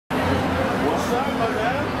What's up, my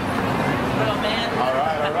man? What up, man? All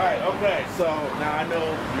right. Okay, so now I know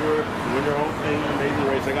you're doing your own thing, Amazing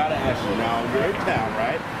Race. I gotta ask you now, you're in town,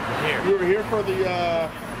 right? Here. You were here for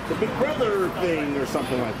the Big Brother thing or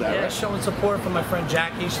something like that, Yeah, right? showing support for my friend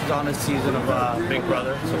Jackie. She's on this season of Big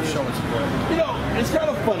Brother, so showing support. You know, it's kind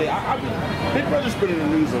of funny. Big Brother's been in the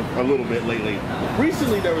news a little bit lately.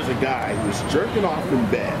 Recently, there was a guy who was jerking off in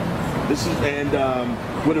bed.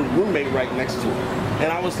 With a roommate right next to him.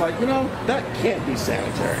 And I was like, you know, that can't be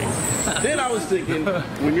sanitary. Then I was thinking,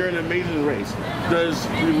 when you're in an Amazing Race, does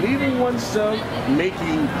relieving oneself make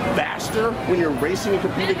you faster when you're racing and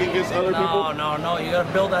competing against other people? No. You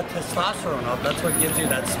gotta build that testosterone up. That's what gives you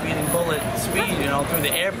that speeding bullet speed, you know, through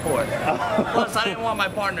the airport. Plus, I didn't want my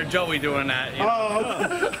partner Joey doing that. You know?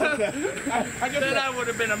 Oh, okay. I guess then I would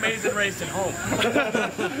have been Amazing Race at home.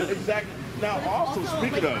 Exactly. Now, also,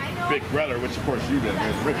 speaking of Big Brother, which of course you did,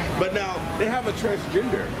 but now they have a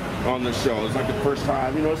transgender on the show. It's like the first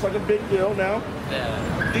time, you know, it's like a big deal now.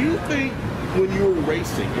 Yeah. Do you think when you were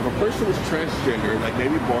racing, if a person was transgender, like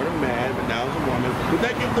maybe born a man, but now is a woman, would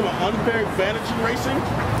that give them an unfair advantage in racing?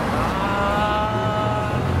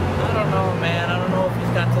 I don't know, man. I don't know if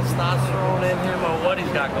he's got testosterone in him or what he's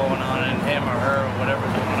got going on in him or her or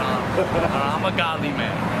whatever's going on. I'm a godly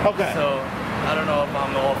man. Okay. So I don't know if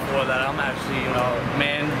I'm all for that. I'm actually, you know,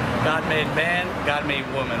 man, God made man, God made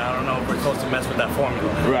woman. I don't know if we're supposed to mess with that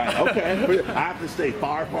formula. Right. Okay. I have to stay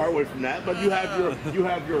far away from that. But you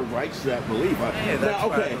have your rights to that belief. Yeah, that's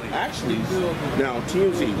now, okay. right. Actually, now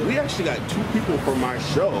TMZ, we actually got 2 people from our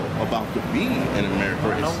show about to be in American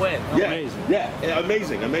Race. No way. Yeah. Amazing. Yeah.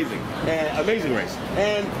 Amazing. And Amazing Race.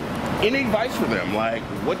 And any advice for them? Like,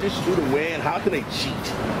 what they should do to win? How can they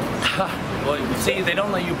cheat? Well, see, they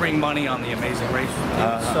don't let you bring money on the Amazing Race.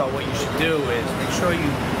 So what you should do is make sure you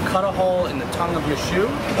cut a hole in the tongue of your shoe,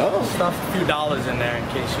 stuff a few dollars in there in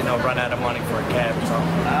case, you know, run out of money for a cab or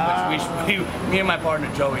something. Me and my partner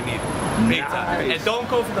Joey need big time. And don't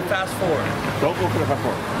go for the fast forward. Don't go for the fast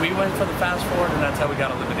forward. We went for the fast forward, and that's how we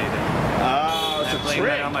got eliminated. Oh, it's a blame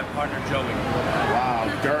trick. that on my partner Joey. Wow,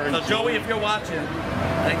 darn. So Joey, if you're watching,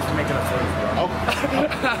 thanks for making us lose, bro.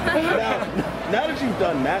 Now that you've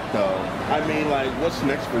done that, though, I mean, like, what's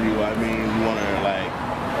next for you? I mean, you want to, like,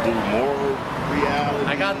 do more reality?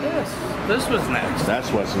 I got this. This was next.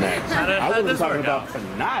 That's what's next. How I wasn't this talking work about out?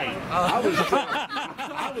 tonight.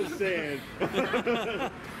 I was saying,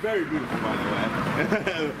 very beautiful, by the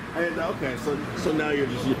way. And okay, so now you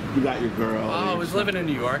got your girl. I was living in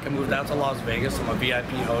New York. I moved out to Las Vegas. I'm a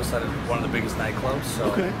VIP host at one of the biggest nightclubs. So.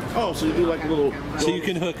 Okay. Oh, so you do like a little. So you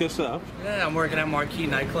can hook us up. Yeah, I'm working at Marquee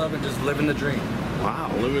Nightclub and just living the dream.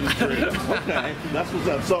 Wow, living the dream. Okay, that's what's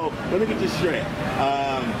up. So let me get this straight.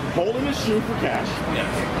 Holding a shoe for cash.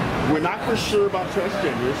 Yes. We're not for sure about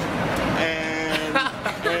transgenders.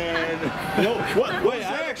 And no, what? Wait,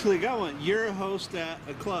 I actually got one. You're a host at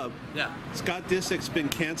a club. Yeah. Scott Disick's been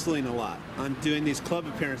canceling a lot on doing these club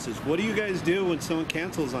appearances. What do you guys do when someone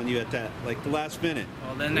cancels on you at that, like the last minute?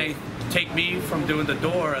 Well, then they take me from doing the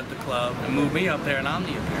door at the club and move me up there, and I'm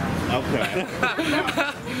the appearance. Okay.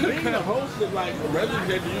 Being a host of like a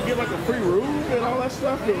resident, do you get like a free room and all that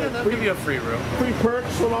stuff? Yeah, they'll give you a free room. Free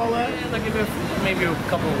perks and all that? Yeah, they'll give you maybe a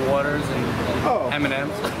couple of waters and M&Ms.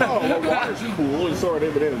 Oh, well, water's cool, and so are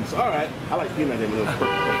M&Ms. All right, I like peanut M&Ms.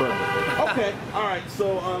 Okay, all right.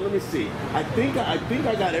 So let me see. I think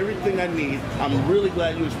I got everything I need. I'm really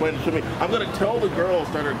glad you explained it to me. I'm gonna tell the girls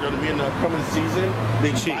that are gonna be in the upcoming season the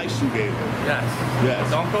advice you gave them. Yes. Yes.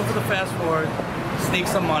 Don't go for the fast forward. Sneak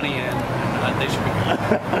some money in. They should be good.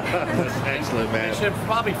 That's excellent, man. They should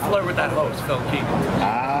probably flirt with that host, Phil Keegan.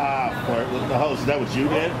 Flirt with the host. Is that what you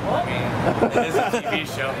did? I mean, it is a TV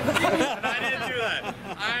show. And I didn't do that.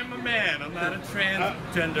 I'm a man. I'm not a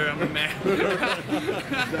transgender. I'm a man.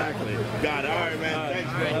 Exactly. Got it. All right, man.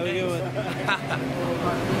 Thanks, man. Have a good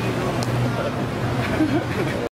one.